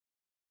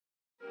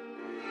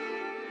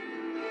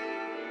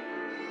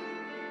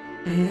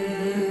Alright,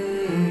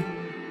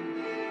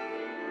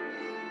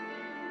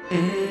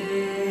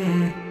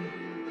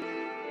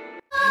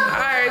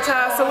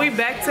 y'all, so we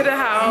back to the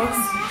house.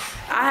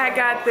 I had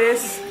got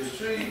this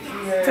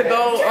to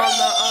go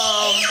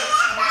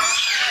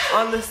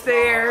on the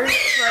stairs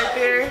right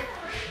there.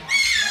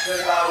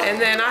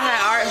 And then I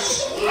had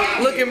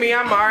already, look at me,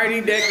 I'm already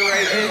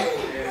decorating.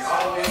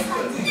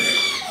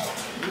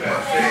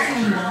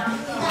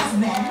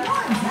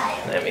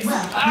 Let me see.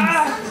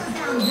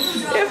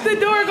 If the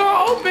door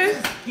gonna open.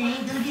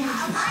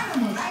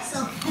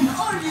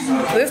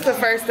 This is the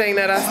first thing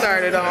that I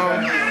started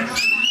on.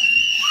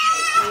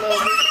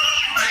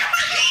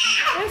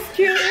 It's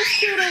cute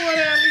or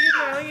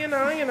whatever, you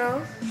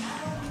know.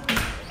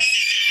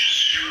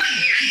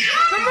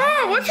 Come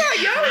on, what y'all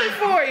yelling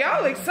for?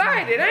 Y'all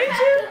excited, ain't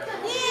you?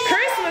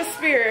 Christmas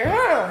spirit,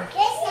 huh?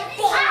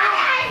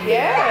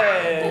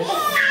 Yes.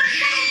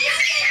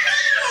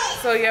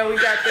 So yeah, we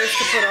got this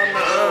to put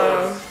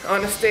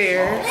on the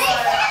stairs.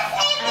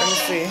 Let me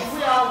see.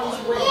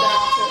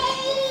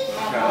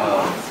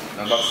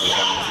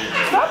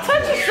 Stop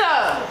touching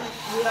stuff.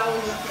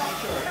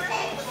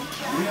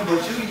 Yeah,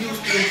 but you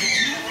used to.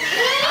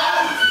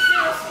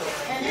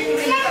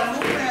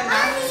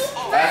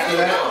 After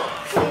that,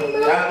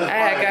 I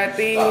got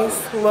these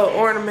little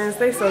ornaments.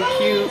 They so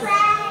cute.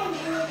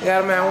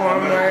 Got them at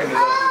Walmart.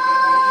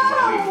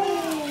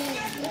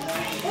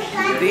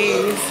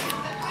 These.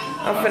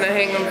 I'm finna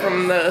hang them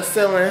from the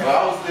ceiling. I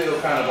was still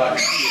kind of like.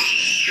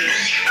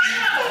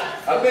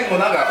 I think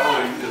when I got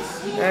older, you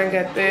just. I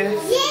got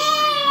this.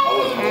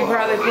 I'm gonna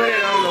probably put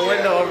it on the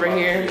window over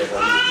here. A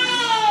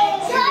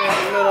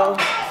little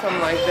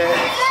something like that.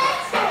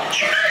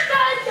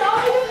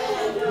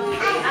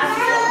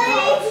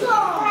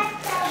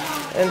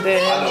 And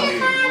then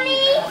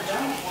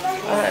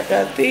I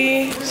got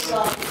these.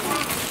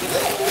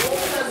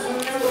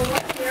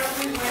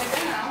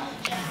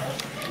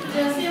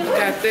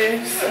 Got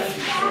this.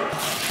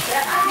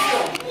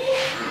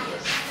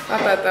 I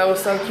thought that was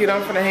so cute.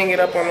 I'm gonna hang it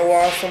up on the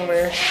wall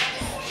somewhere.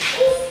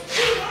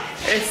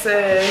 It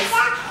says,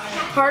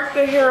 "Hark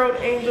the herald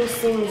angel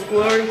sings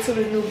glory to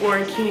the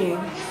newborn king."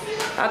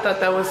 I thought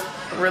that was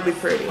really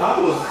pretty. I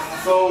was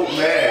so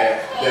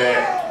mad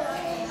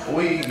that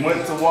we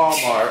went to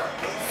Walmart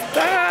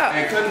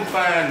and couldn't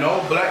find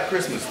no black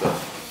Christmas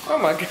stuff. Oh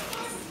my God.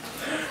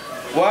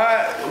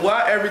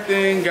 Why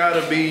everything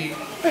gotta be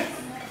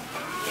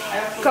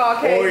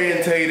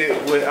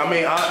orientated with, I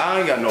mean, I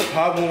ain't got no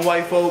problem with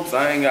white folks.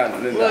 I ain't got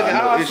no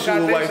issue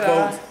with white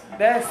folks.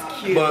 That's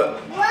cute.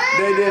 But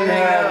they didn't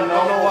have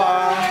no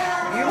why.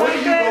 When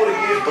you go to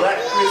get black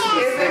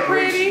Christmas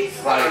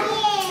decorations, like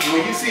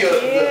when you see a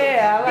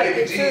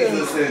baby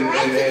Jesus and you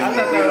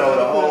know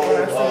the whole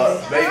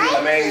baby in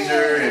the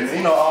manger and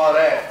you know all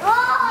that.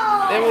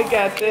 Then we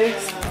got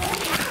this.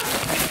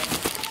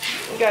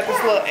 We got this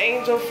little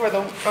angel for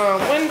the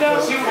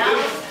window.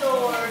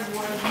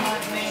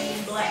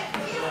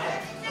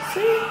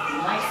 See?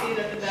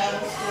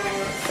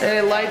 And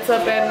it lights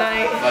up at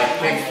night. Like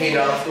Pink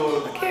dollar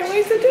store. I can't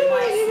wait to do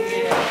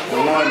it. The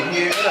one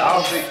here, I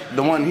don't think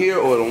the one here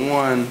or the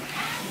one,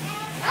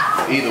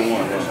 either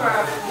one.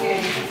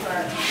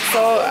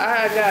 So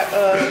I got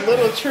a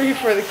little tree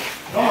for the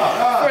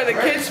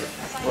kitchen.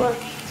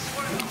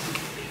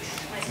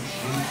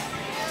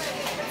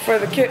 For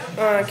the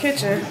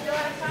kitchen.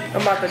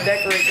 I'm about to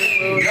decorate this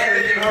little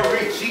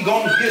tree. She's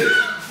gonna get it.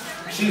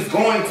 She's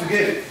going to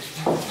get it.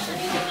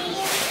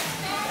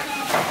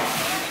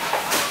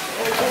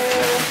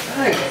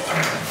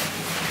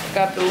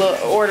 Got the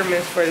little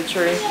ornaments for the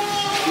tree.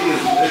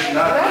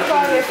 That's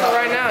all it is for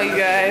right now, you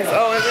guys.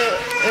 Oh,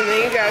 and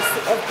then you guys,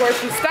 of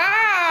course, you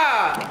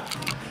stop!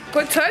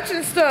 Quit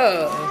touching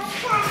stuff.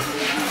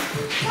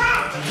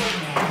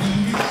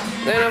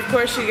 Then, of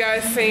course, you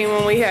guys seen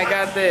when we had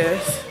got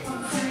this.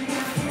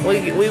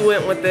 We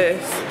went with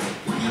this.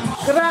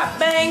 Good up,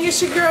 bang!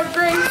 It's your girl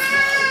Grace.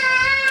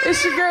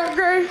 It's your girl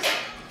Grace.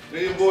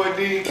 Hey, boy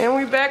D. And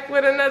we back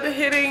with another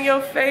hit in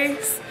your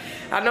face.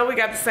 I know we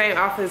got the same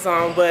outfits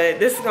on, but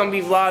this is gonna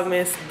be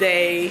Vlogmas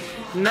Day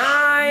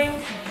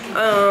 9.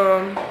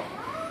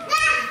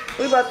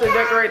 We about to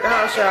decorate the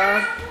house,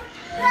 y'all.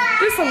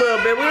 Just a little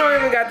bit. We don't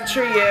even got the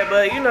tree yet,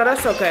 but you know,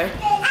 that's okay.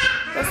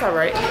 That's all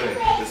right.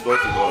 It's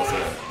supposed to go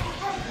outside.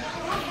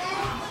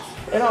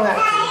 It don't have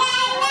to.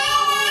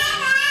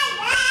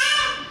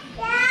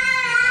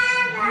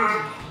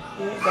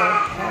 It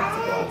don't have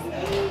to go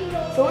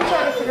outside. So we're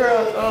trying to figure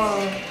out,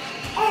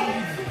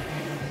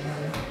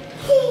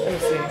 let me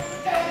see.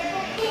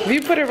 If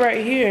you put it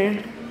right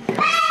here.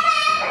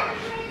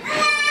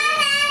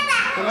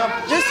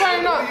 Just turn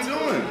it up. What are you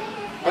doing?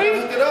 I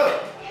hooked it up.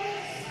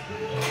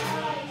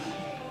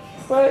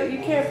 But you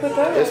can't put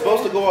that. It's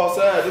supposed to go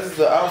outside. This is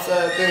the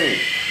outside thing.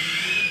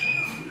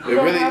 You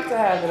don't have to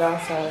have it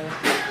outside.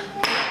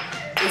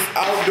 It's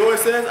outdoor. It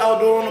says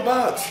outdoor on the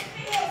box.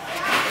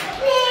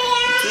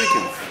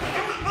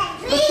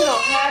 But you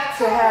don't have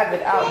to have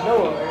it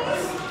outdoors.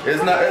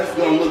 It's not. It's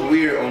gonna look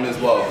weird on this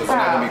wall because it's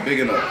not gonna be big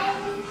enough.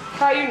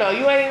 How you know?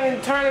 You ain't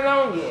even turned it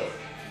on yet.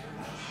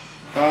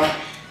 Huh?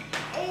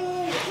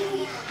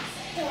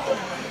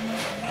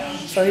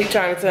 So he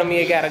trying to tell me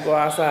it gotta go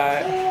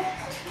outside.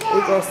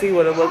 We're gonna see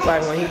what it look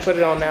like when he put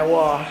it on that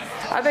wall.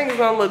 I think it's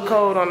gonna look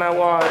cold on that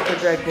wall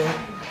projecting.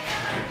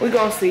 We're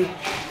gonna see.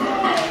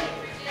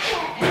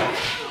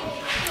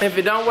 If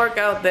it don't work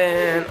out,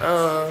 then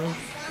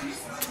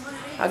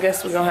I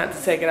guess we're gonna have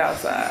to take it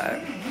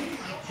outside.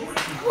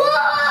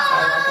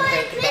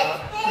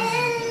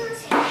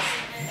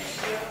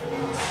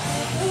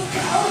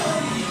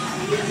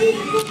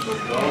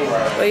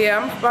 But yeah,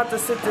 I'm about to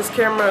set this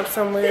camera up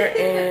somewhere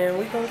and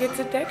we're gonna get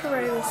to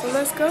decorating, so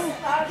let's go.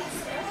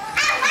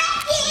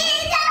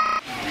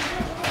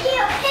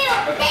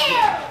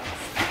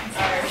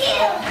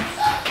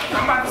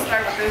 I'm about to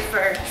start with this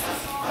first.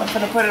 I'm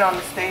gonna put it on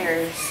the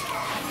stairs.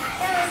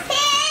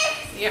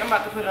 Yeah, I'm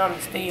about to put it on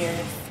the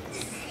stairs.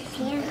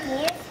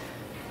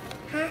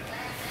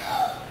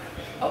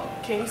 Oh,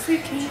 can you see?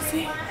 Can you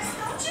see?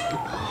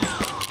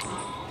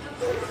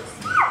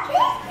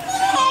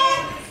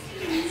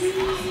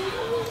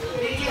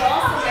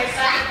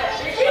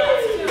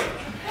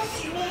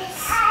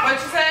 What'd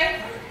you say?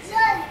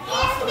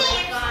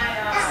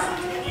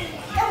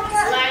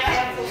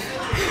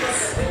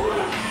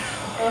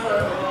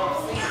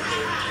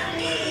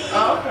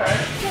 Oh, okay.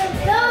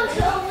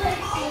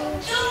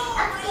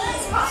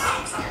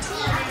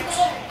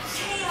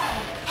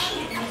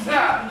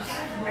 Stop.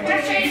 I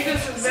guess you use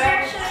this as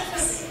that.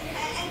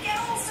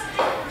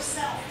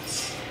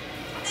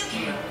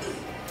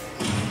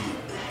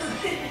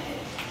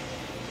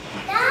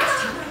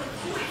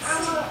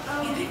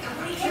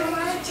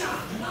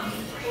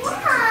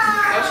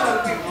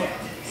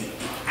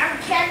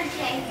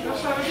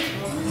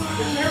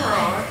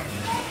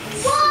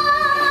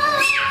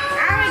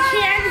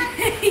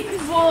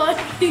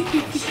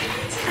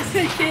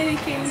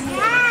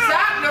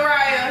 Stop,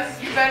 Nariah.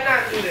 You better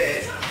not do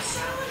that.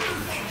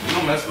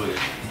 Don't mess with it.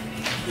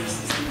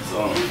 So.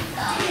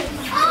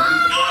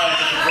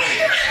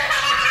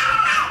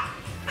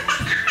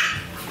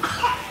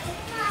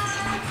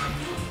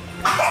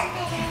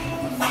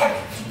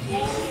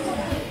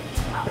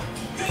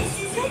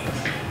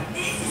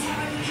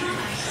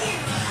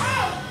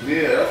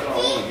 Yeah, that's what I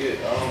want to get.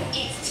 I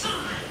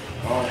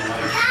don't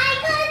like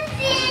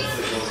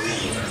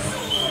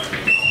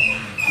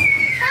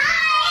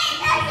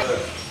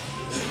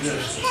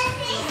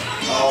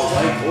all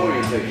white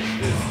oriented.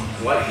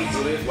 White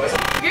people this, white.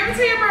 Give it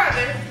to your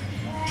brother.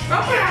 Go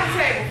put it on the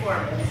table for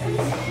me.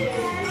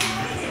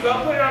 Go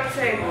put it on the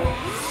table.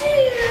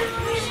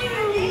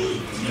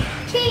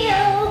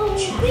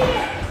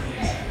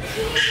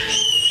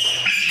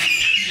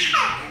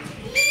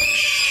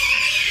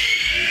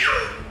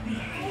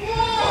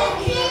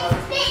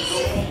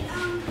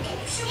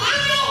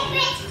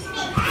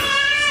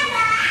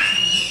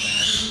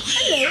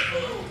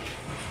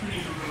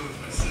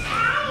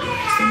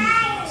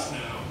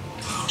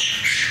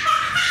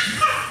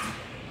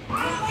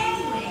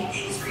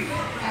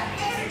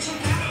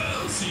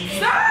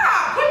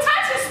 Stop! Quit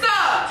touching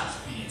stuff!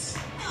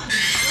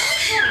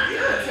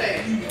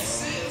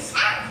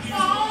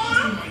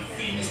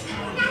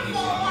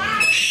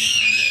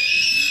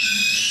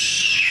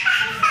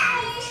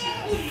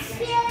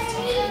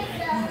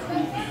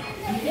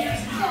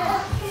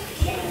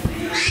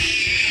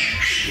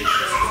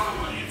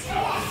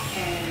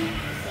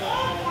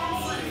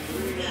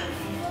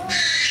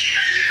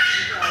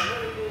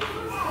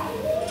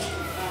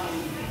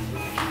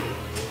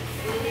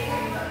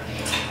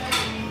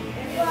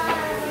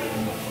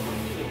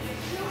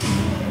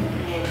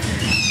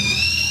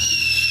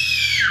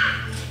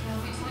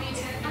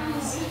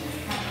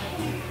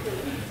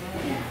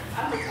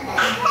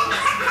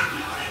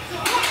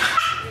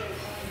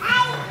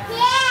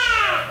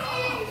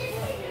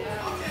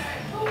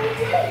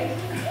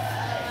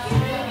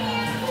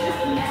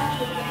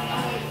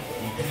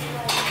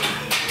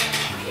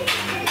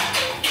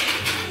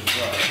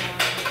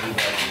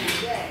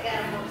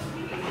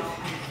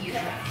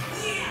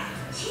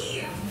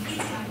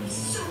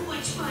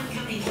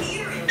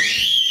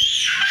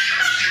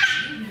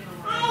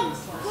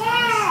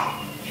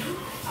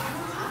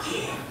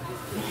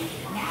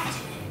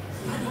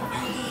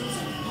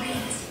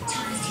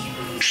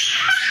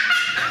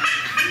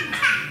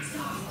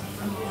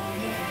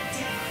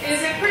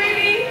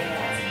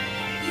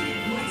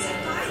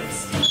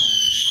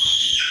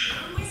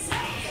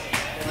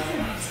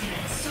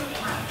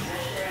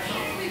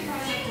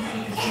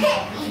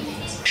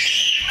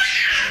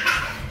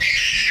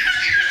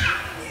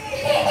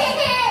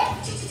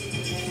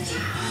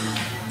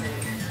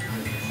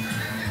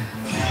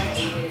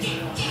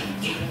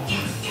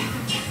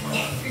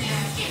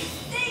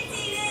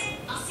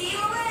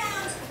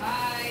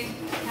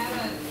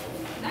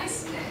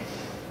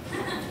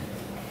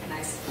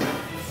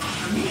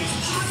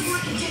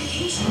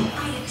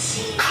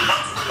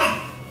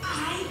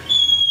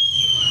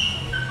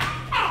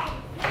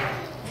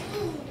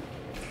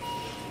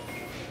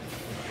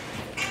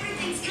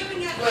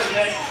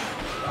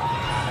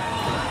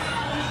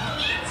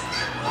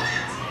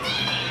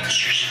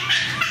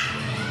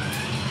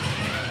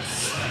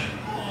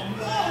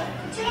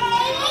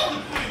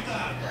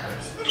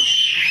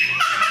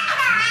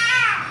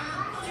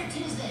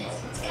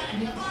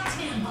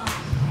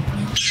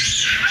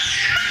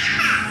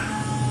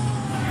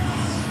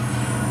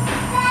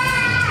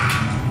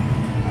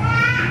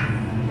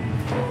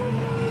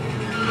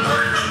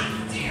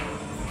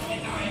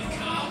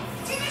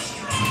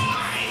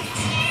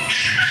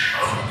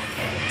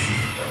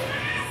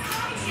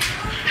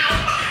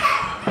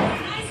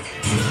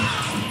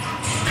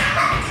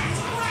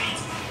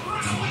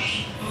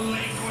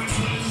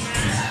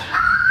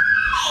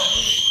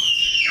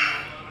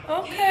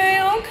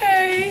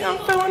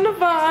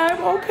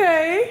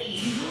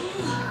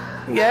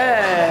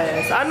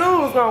 Yes, I knew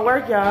it was gonna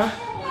work, y'all.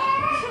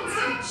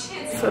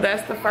 So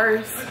that's the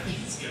first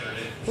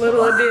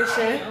little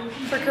addition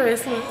for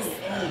Christmas.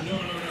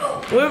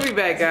 We'll be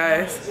back,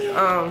 guys.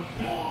 I'm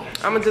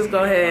gonna just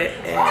go ahead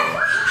and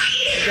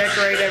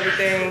decorate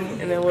everything,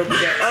 and then we'll be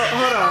back. Oh,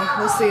 hold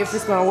on. Let's see if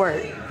it's gonna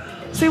work.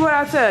 See what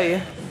I tell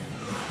you?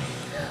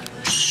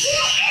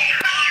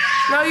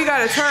 No, you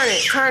gotta turn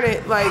it. Turn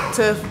it like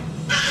to,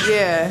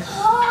 yeah.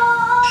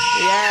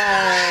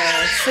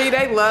 Yeah. See,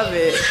 they love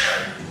it.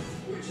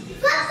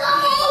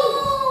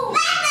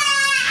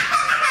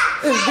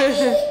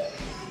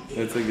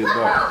 It's a good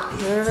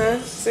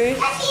part. See?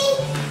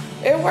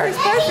 It works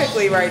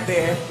perfectly right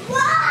there.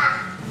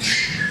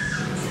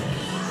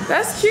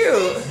 That's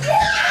cute.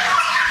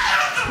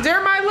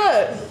 Jeremiah,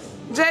 look.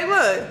 Jay,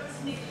 look.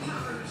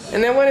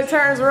 And then when it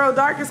turns real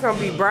dark, it's gonna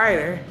be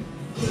brighter.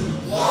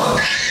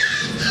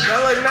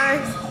 That look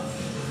nice?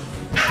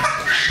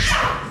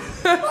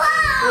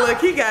 Look,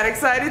 he got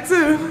excited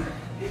too.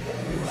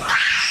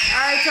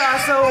 Alright, y'all,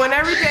 so when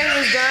everything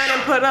is done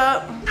and put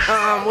up,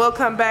 we'll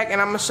come back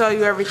and I'm gonna show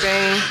you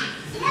everything.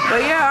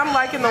 But yeah, I'm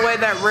liking the way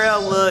that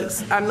rail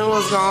looks. I knew it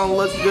was gonna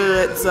look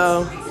good,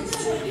 so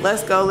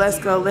let's go, let's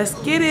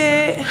get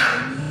it.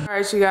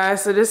 Alright, you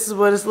guys, so this is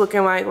what it's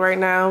looking like right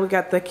now. We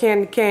got the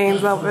candy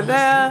canes over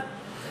there.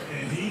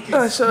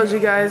 I showed you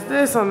guys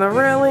this on the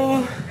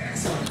railing.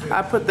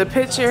 I put the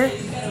picture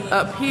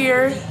up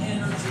here.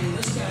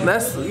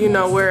 That's, you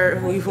know, where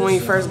when you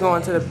first go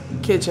into the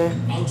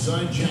kitchen.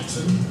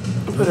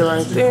 Put it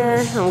right there,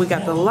 and we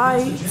got the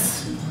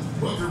lights.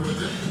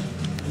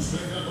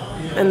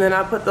 And then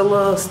I put the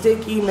little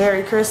sticky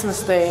Merry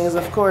Christmas things,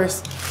 of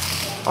course,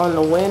 on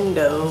the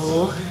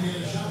window.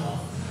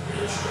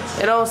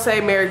 It don't say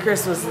Merry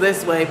Christmas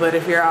this way, but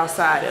if you're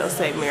outside, it'll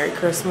say Merry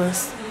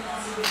Christmas.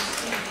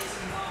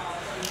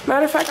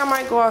 Matter of fact, I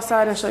might go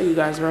outside and show you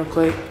guys real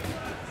quick.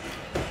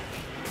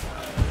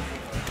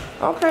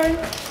 Okay,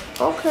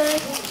 okay.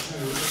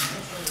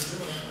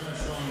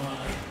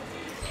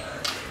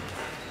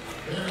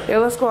 Yeah,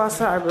 let's go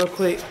outside real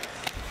quick.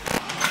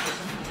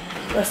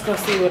 Let's go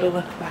see what it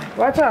looks like.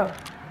 Watch out.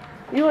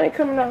 You ain't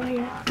coming out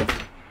here.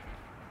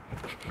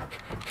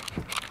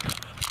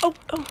 Oh,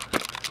 oh.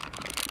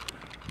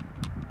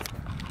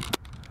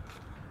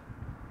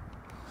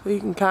 So you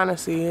can kind of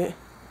see it.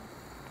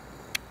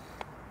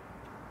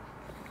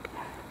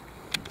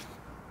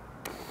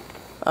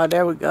 Oh,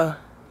 there we go.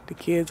 The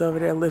kids over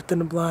there lifting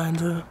the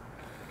blinds up.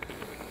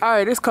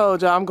 Alright, it's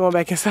cold, y'all. I'm going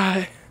back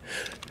inside.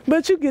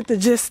 But you get the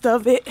gist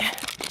of it.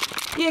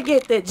 You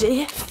get the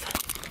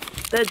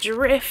gist. The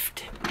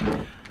drift.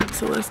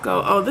 So let's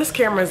go. Oh, this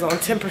camera's on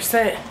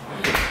 10%.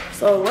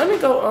 So let me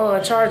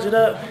go charge it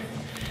up.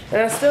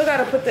 And I still got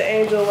to put the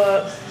angel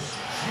up.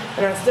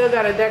 And I still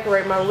got to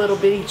decorate my little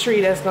bitty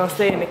tree that's going to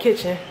stay in the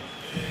kitchen.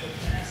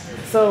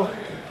 So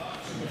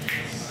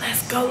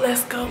let's go,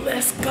 let's go,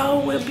 let's go.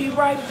 We'll be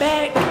right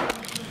back.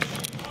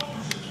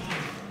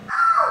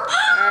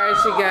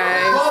 Alright, you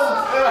guys.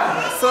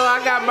 So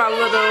I got my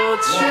little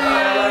tree.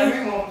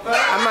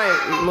 I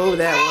might move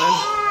that one.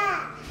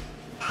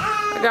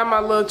 I got my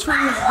little tree.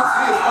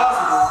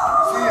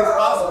 She is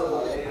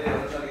possible.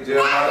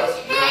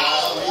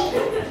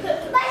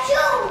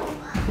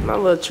 My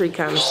little tree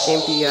kind of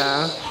skimpy,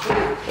 y'all.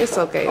 It's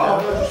okay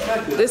though.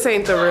 This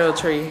ain't the real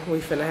tree we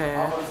finna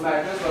have.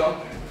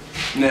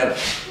 Never.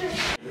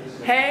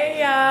 Hey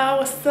y'all,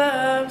 what's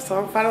up? So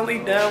I'm finally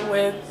done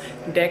with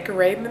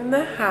decorating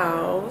the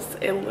house.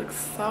 It looks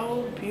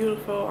so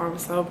beautiful. I'm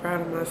so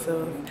proud of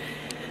myself.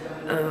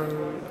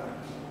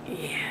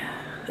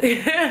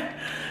 Yeah.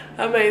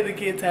 I made the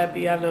kids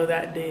happy. I know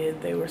that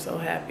did. They were so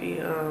happy.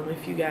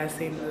 If you guys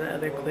seen in the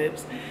other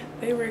clips,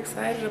 they were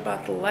excited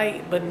about the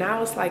light, but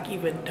now it's like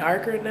even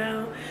darker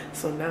now.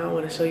 So now I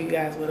want to show you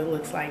guys what it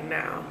looks like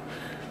now.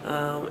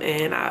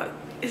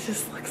 It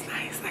just looks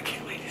nice. I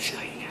can't wait to show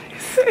you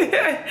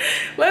guys.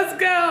 Let's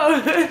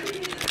go.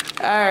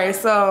 All right,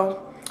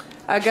 so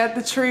I got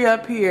the tree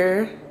up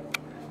here,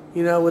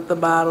 you know, with the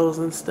bottles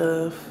and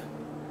stuff.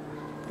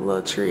 The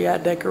little tree I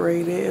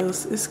decorated.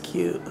 It's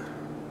cute.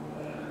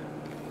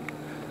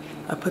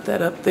 I put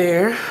that up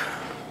there.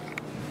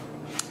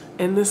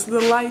 And this is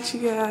the light,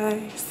 you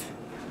guys.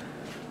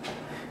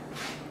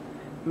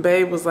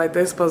 Babe was like,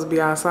 they're supposed to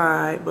be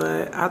outside,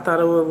 but I thought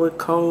it would look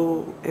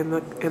cold in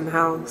the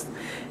house.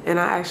 And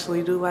I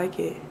actually do like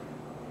it.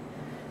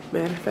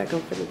 Matter of fact,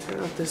 I'm finna turn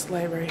off this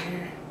light right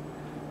here.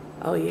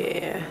 Oh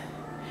yeah.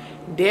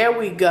 There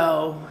we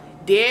go.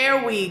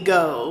 There we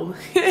go.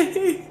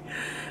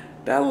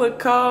 That look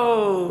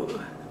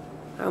cold.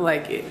 I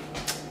like it.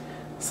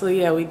 So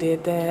yeah, we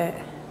did that.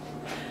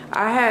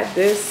 I had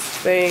this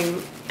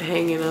thing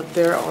hanging up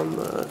there on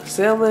the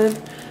ceiling,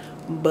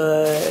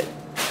 but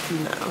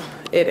no,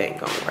 it ain't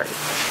gonna work.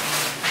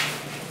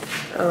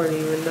 I don't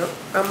even know.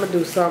 I'm gonna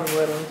do something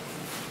with them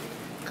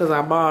because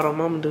I bought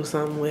them. I'm gonna do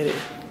something with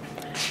it.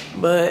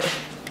 But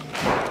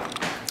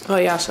oh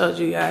yeah, I showed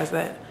you guys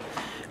that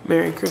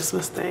Merry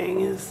Christmas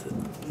thing is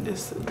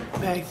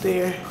back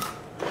there,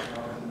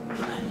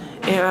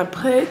 and I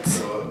put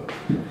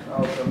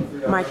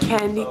my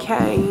candy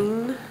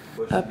cane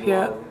up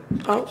here.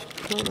 Oh,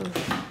 hold on.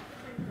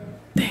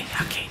 Dang,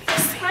 I can't even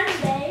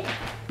see.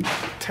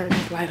 Turn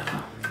this light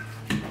off.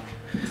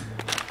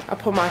 I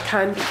put my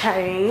candy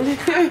cane.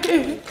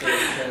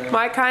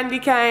 My candy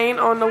cane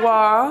on the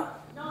wall.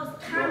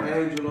 Your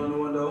angel on the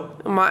window.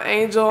 My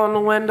angel on the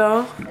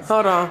window.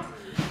 Hold on.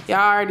 Y'all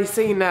already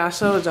seen that. I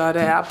showed y'all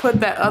that. I put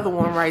that other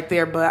one right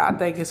there, but I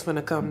think it's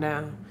finna come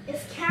down.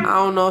 I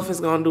don't know if it's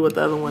gonna do what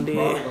the other one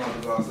did.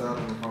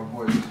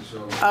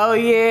 Oh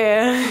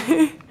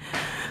yeah.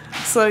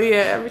 So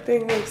yeah,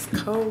 everything looks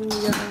cold,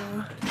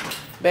 y'all.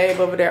 Babe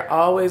over there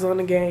always on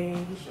the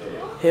game.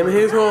 Him and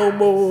his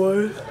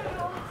homeboys.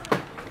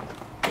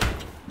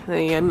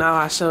 And yeah, now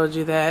I showed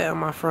you that on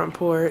my front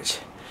porch.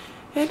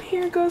 And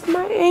here goes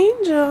my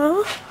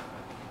angel.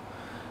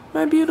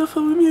 My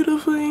beautiful,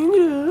 beautiful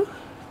angel.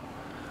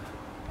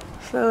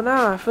 So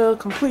now I feel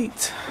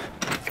complete.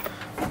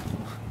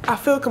 I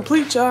feel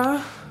complete,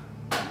 y'all.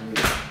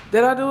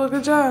 Did I do a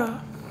good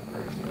job?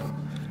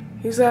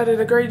 You said I did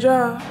a great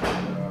job.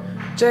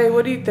 Jay,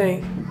 what do you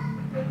think?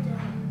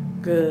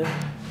 Good.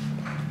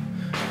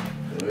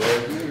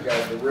 Yeah, you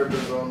got the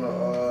ribbons on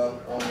the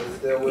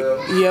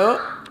stairwell. Yep.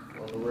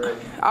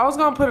 I was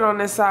gonna put it on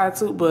this side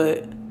too,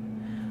 but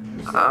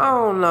I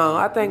don't know.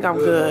 I think I'm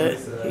good.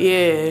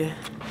 Yeah.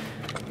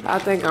 I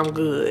think I'm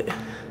good.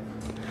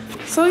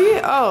 So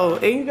yeah, oh,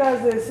 and you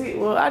guys didn't see,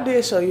 well, I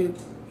did show you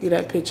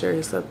that picture.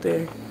 It's up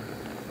there.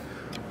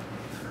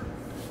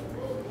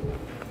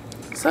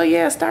 So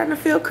yeah, starting to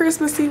feel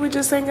Christmassy. We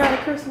just ain't got a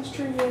Christmas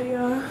tree yet,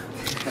 y'all.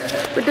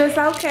 But that's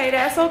okay.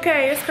 That's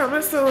okay. It's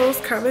coming soon. It's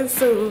coming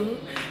soon.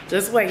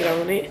 Just wait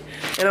on it.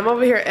 And I'm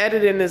over here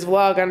editing this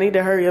vlog. I need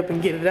to hurry up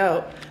and get it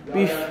out.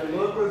 Yeah.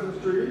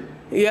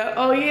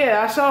 Oh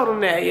yeah, I showed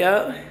them that.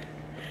 Yep.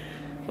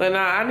 But nah,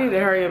 I need to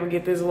hurry up and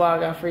get this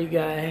vlog out for you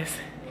guys.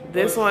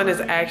 This one is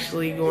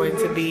actually going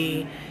to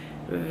be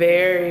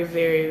very,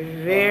 very,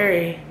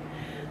 very.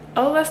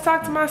 Oh, let's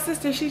talk to my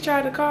sister. She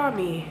tried to call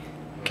me.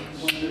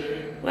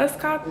 Let's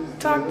talk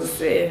to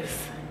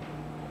sis.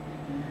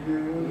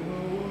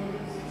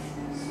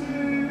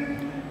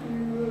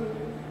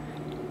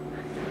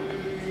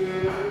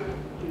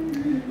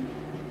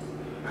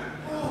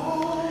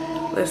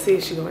 Let's see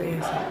if she's gonna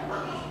answer.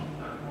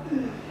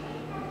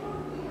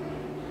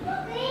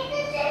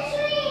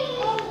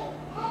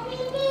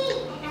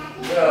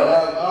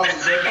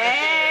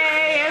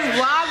 Hey, it's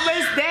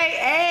Vlogmas Day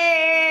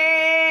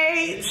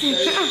 8.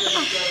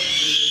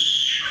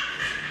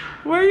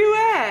 Where you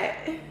at?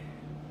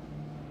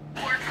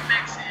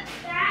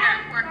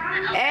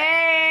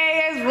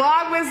 Hey, it's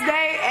Vlogmas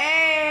Day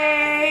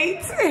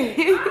 8.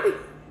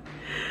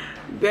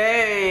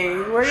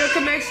 Dang, where your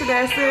connection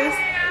at, sis?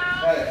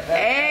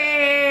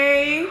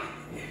 Hey.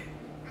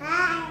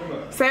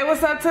 Say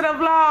what's up to the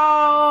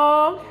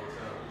vlog.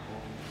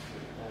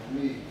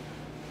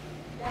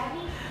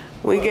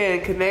 We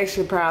getting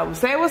connection problems.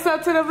 Say what's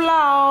up to the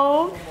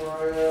vlog.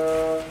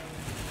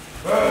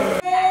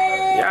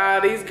 Y'all,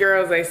 these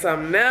girls ain't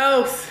something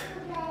else.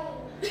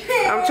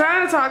 I'm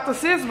trying to talk to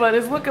sis, but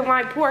it's looking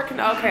like poor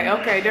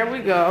okay, there we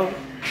go.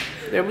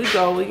 There we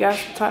go. We got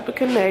some type of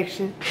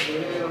connection.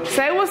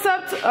 Say what's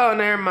up to, oh,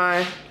 never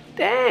mind.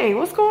 Dang,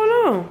 what's going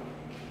on?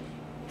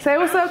 Say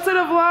what's up to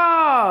the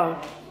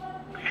vlog.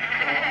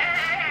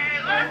 Hey,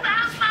 what's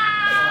up,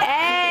 Mom?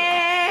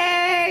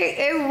 Hey,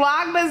 it's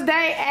Vlogmas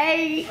Day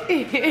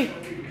 8.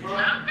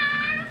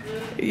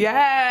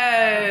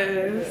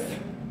 Yes.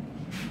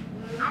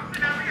 I'm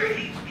sitting over here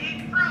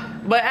eating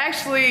fruit. But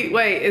actually,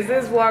 wait, is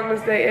this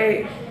Vlogmas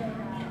Day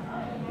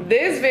 8?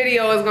 This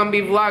video is gonna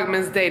be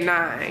Vlogmas Day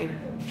 9.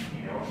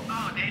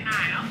 Oh, Day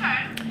 9,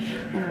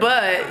 okay.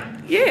 But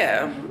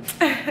yeah,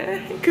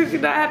 cause you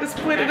know I had to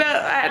split it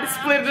up.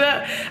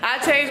 I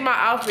changed my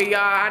outfit,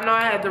 y'all. I know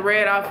I had the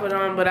red outfit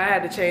on, but I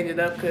had to change it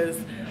up cause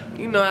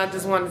you know I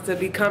just wanted to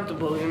be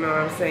comfortable. You know what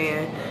I'm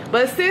saying?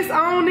 But sis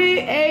on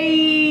it.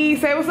 Hey,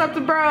 say what's up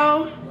to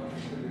bro.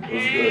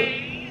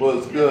 Hey.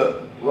 What's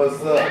good?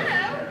 What's up?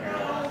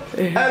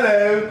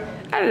 Hello.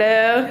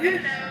 Hello.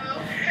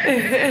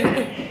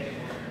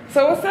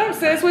 So what's up,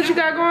 sis? What you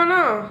got going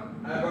on?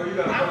 I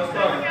was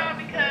telling y'all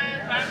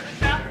because I was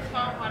just on the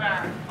phone with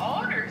our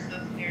older sister.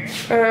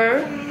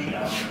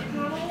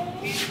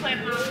 She's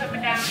planning on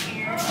coming down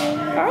here.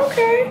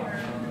 Okay.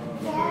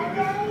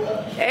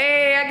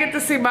 Hey, I get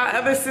to see my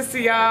other sister,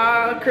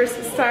 y'all,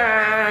 Christmas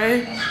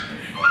time.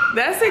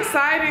 That's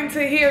exciting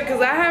to hear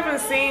because I haven't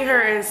seen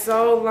her in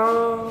so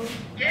long.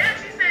 Yeah,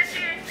 she said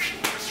she ain't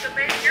seen the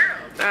baby girl.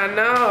 I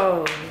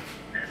know.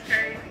 That's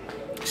crazy.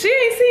 She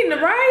ain't seen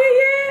Naraya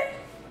yet?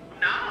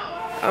 No.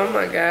 Oh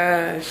my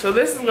gosh. So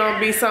this is gonna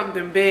be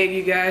something big,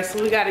 you guys.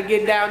 So we gotta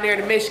get down there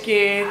to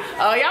Michigan.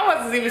 Oh, y'all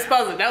wasn't even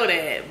supposed to know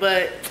that.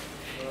 But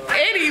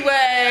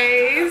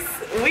anyways,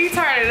 we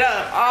turn it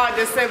up all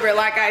December,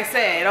 like I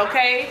said,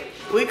 okay?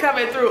 We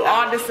coming through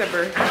all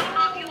December. I don't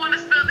know if you want to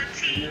spill the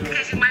tea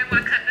because you might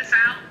want to cut this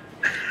out.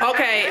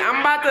 Okay,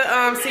 I'm about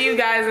to see you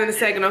guys in a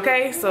second,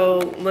 okay?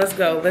 So let's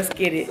go. Let's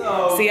get it.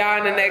 See y'all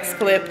in the next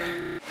clip.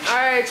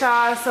 Alright,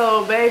 y'all.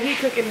 So, babe, he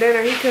cooking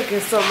dinner. He cooking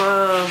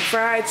some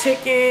fried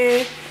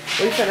chicken.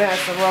 We finna have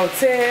some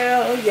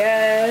rotel.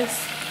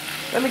 Yes.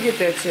 Let me get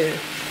that too.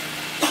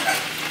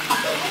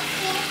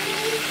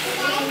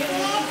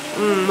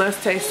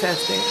 Let's taste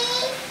test it.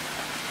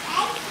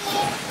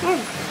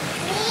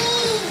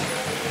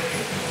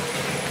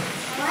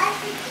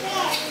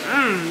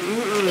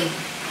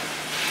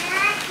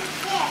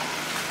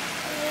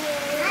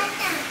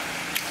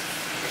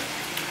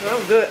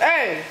 I'm good.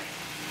 Hey!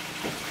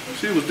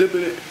 She was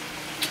dipping it.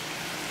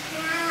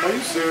 Are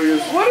you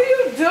serious? What are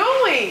you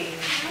doing?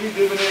 She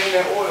dipping it in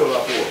that oil I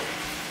poured.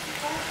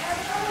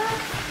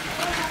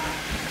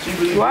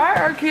 Why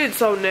are kids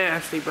so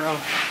nasty, bro?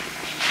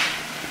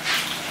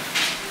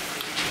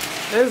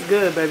 It's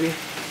good, baby.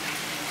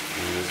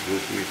 Yeah, it's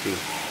good for me too.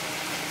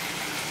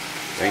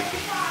 Thank you.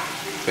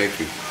 Thank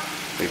you.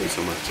 Thank you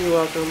so much. You're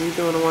welcome. You're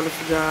doing a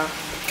wonderful job.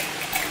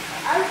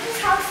 I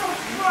just have some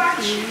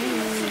fried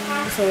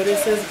chicken. So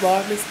this is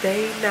Vlogmas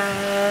Day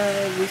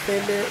 9. We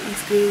finna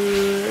eat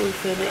good. We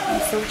finna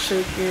eat some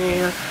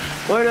chicken.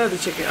 Where the other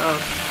chicken? Oh,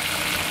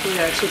 we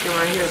got chicken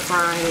right here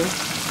frying.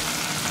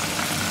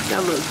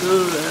 That look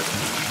good.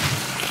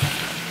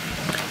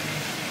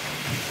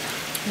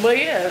 But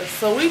yeah,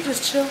 so we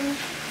just chilling.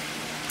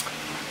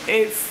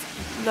 It's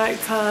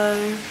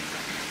nighttime.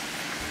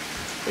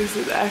 This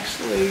is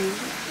actually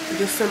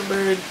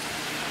December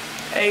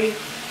 8th,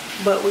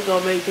 but we're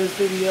gonna make this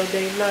video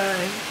day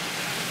 9.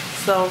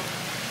 So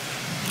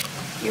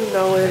you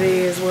know it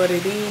is what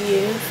it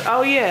is.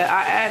 Oh yeah,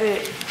 I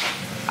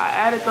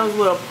added those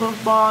little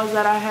puff balls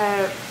that I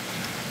had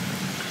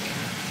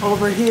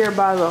over here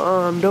by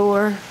the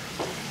door.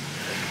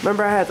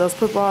 Remember I had those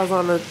puff balls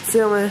on the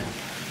ceiling?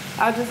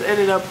 I just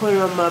ended up putting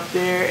them up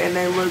there and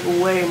they look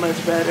way much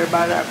better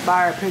by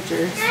our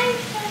pictures.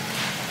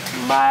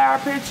 By our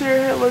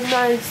picture, it looks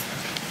nice.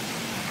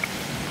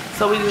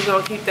 So we just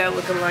gonna keep that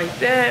looking like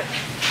that.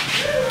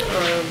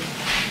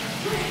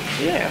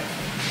 Yeah.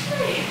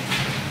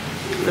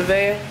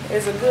 Nevaeh,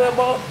 is it good,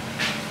 Bo?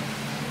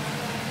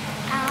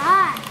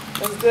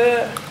 That's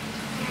good.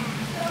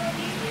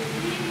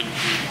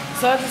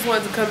 So I just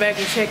wanted to come back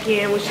and check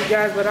in with you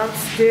guys, but I'm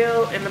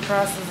still in the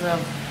process of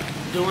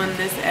doing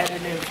this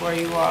editing for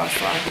you all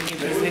so I can get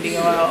this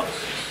video out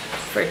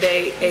for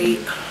day 8.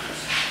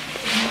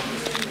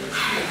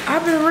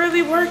 I've been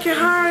really working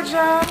hard,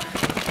 y'all.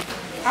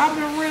 I've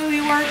been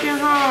really working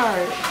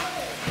hard.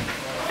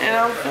 And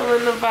I'm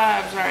feeling the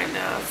vibes right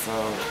now.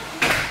 So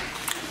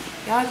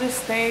y'all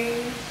just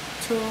stay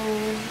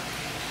tuned.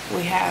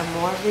 We have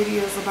more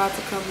videos about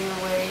to come your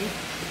way.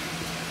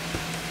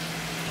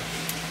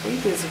 We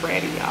just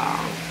ready,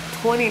 y'all.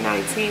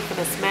 2019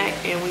 finna smack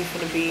and we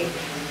finna be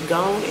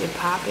gone and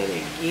popping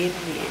and getting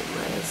it.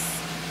 Let's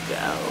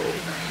go.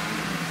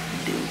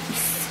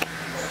 Deuce.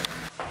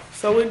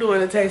 So we're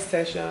doing a taste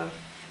test, y'all.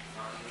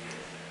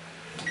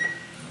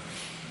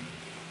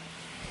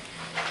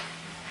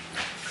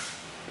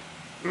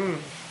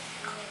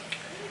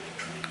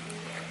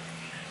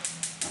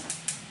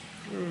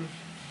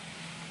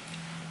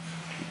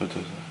 What's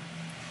this?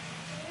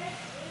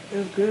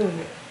 It's good.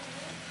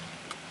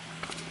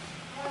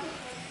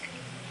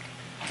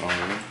 Oh,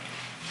 really?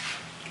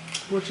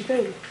 What you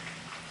think?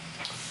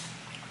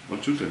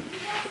 What you think?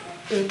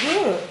 It's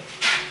good.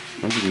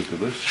 I think it's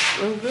delicious.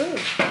 It's good.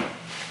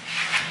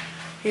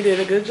 He did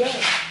a good job.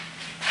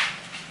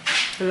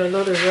 And I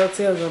know this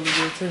rotel's gonna be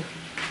good too.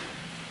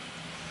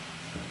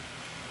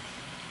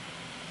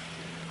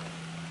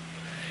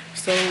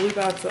 So we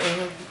about to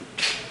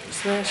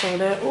smash on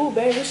that. Ooh,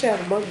 babe, we should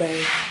have a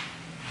mukbang.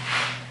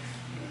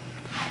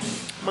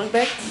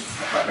 Mukbang?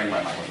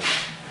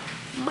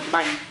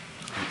 Mukbang.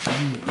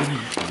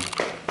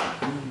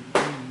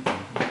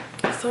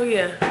 So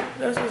yeah,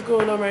 that's what's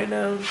going on right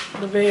now.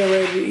 Nevaeh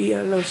ready to eat.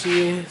 I know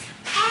she is.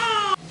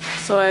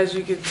 So as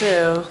you can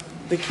tell,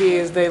 the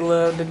kids, they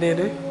love the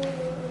dinner.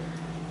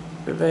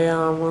 Nevaeh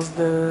almost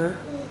done.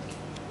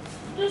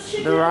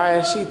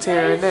 Naraya, she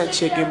tearing that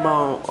chicken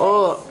bone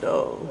up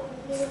though.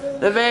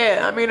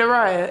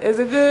 Naraya, is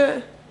it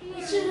good?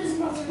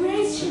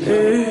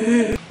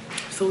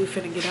 So we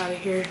finna get out of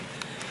here.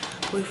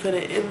 We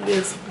finna end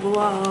this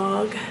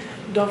vlog.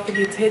 Don't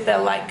forget to hit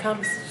that like,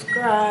 comment,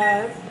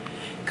 subscribe.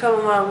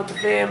 Come along with the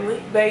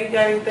family. Babe, you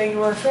got anything you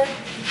want to say?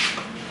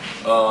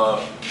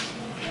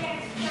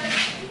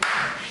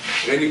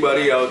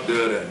 Anybody out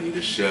there that need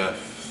a chef,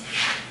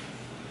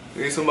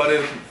 need somebody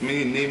that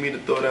need me to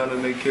throw down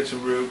in their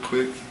kitchen real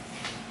quick?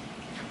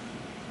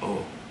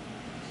 Oh.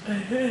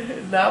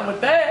 Not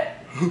with that.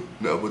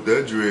 Not with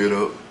that dread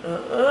up.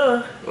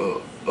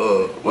 We'll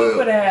well,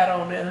 put a hat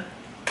on there.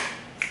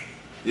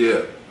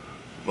 Yeah,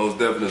 most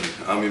definitely.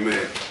 I mean,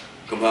 man,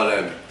 come holler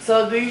at me.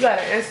 So do you got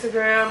an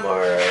Instagram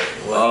or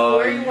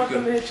where you want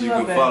them to hit you up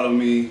at? You can follow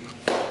me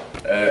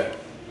at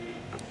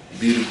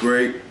D the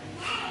Great.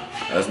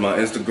 That's my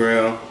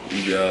Instagram.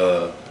 You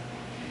can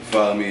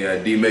follow me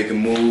at D Making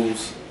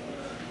Moves.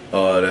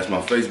 That's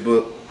my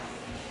Facebook.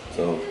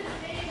 So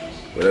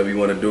whatever you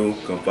want to do,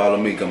 come follow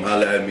me, come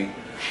holler at me,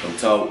 come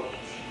talk,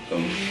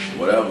 come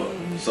whatever.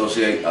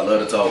 Associate. I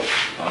love to talk.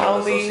 I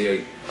don't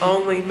associate.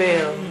 Only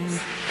males.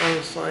 I'm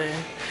just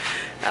playing.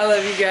 I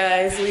love you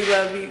guys. We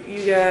love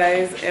you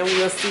guys. And we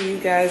will see you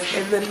guys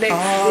in the next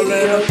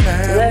video.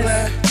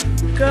 Let's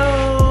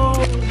go.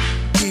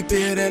 Keep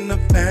it in the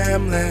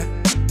family.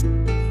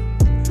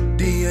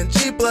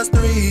 D&G plus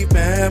 3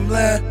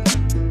 family.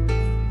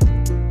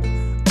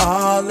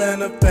 All in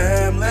the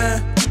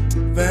family.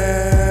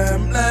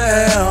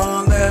 Family.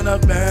 All in the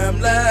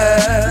family.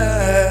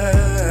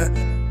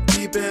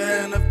 Keep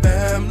it in the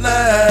family.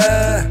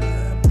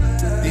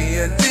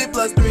 D&G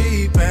plus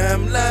 3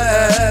 family.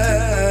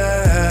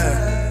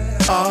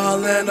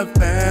 All in the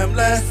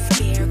family.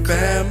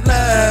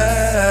 Family.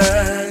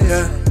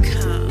 Yeah.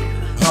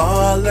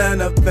 All in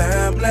the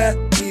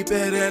family. Keep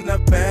it in the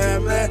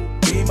family.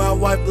 Me, my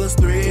wife plus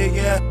 3,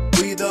 yeah.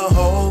 We the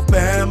whole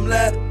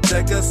family.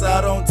 Check us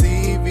out on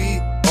TV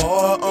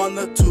or on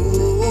the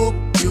tube.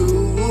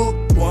 You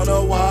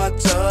wanna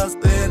watch us,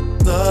 then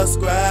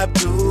subscribe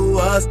to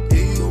us.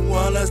 If you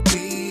wanna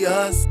see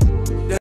us.